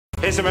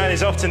Here's a man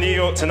who's off to New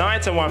York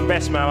tonight and won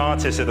Best Male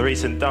Artist at the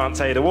recent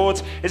Dance Aid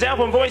Awards. His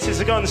album Voices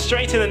have gone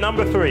straight in at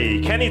number 3.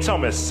 Kenny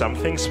Thomas,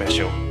 Something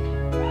Special.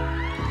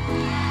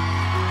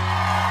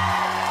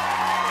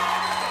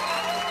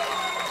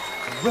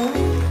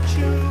 Wrote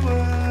you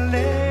a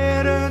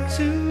letter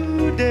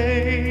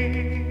today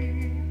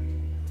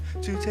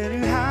to tell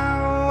you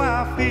how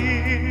I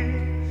feel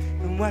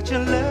and what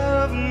your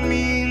love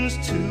means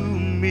to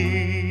me.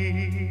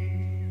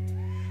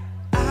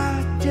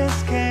 I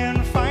just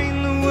can't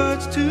find the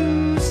words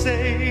to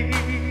say,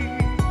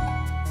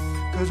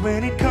 'cause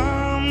when it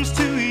comes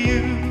to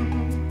you,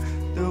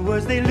 the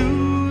words they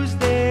lose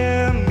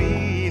their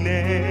meaning.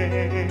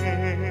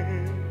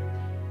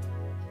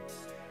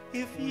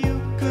 If you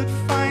could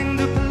find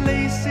a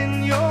place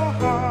in your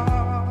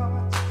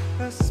heart,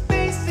 a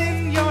space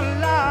in your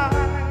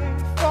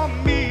life for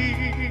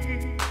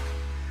me,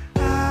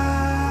 I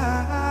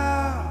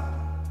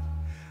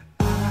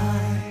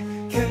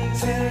can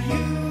tell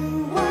you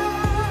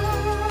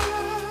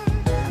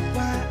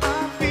why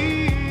I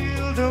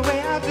feel the way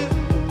I do,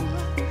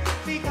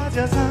 because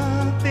there's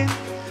something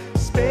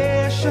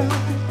special.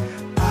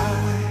 I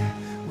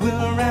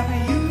will wrap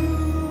you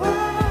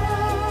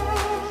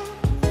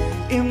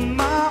in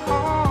my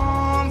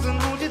arms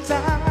and hold you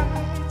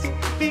tight,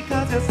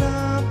 because there's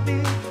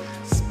something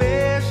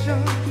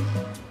special.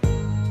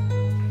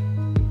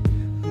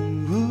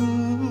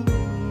 Ooh,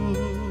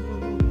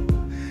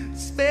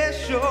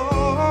 special.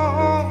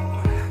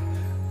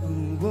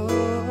 Whoa.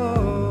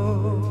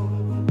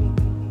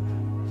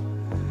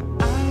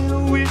 I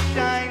wish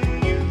I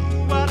knew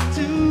what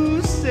to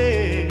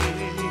say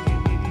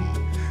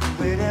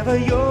whenever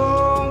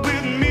you're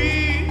with me.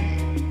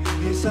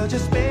 It's such a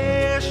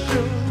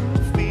special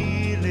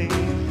feeling.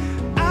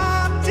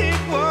 I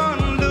take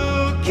one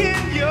look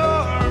in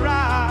your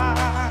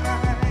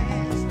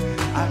eyes,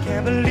 I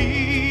can't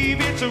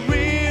believe it's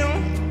real.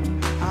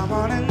 I'm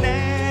on a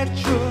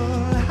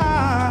natural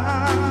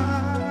high.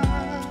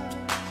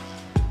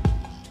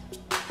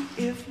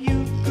 If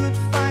you could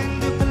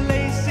find a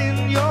place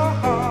in your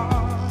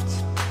heart,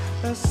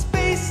 a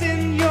space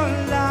in your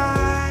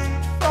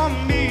life for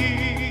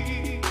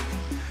me,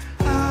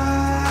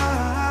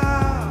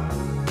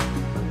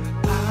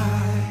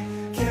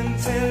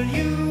 tell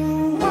you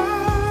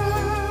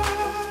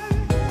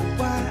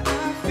why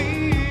I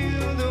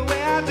feel the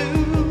way I do,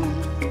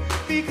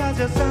 because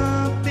there's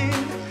something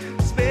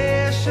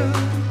special.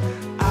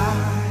 I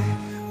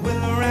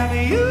will wrap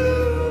you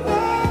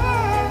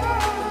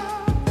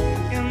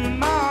in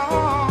my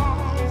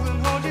arms and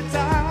hold you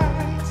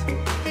tight,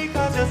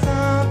 because there's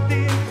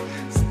something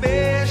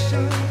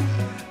special.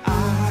 I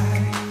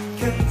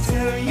can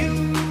tell you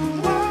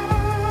why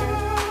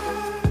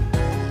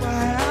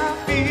I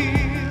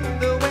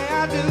feel,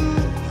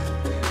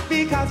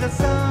 because there's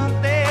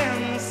something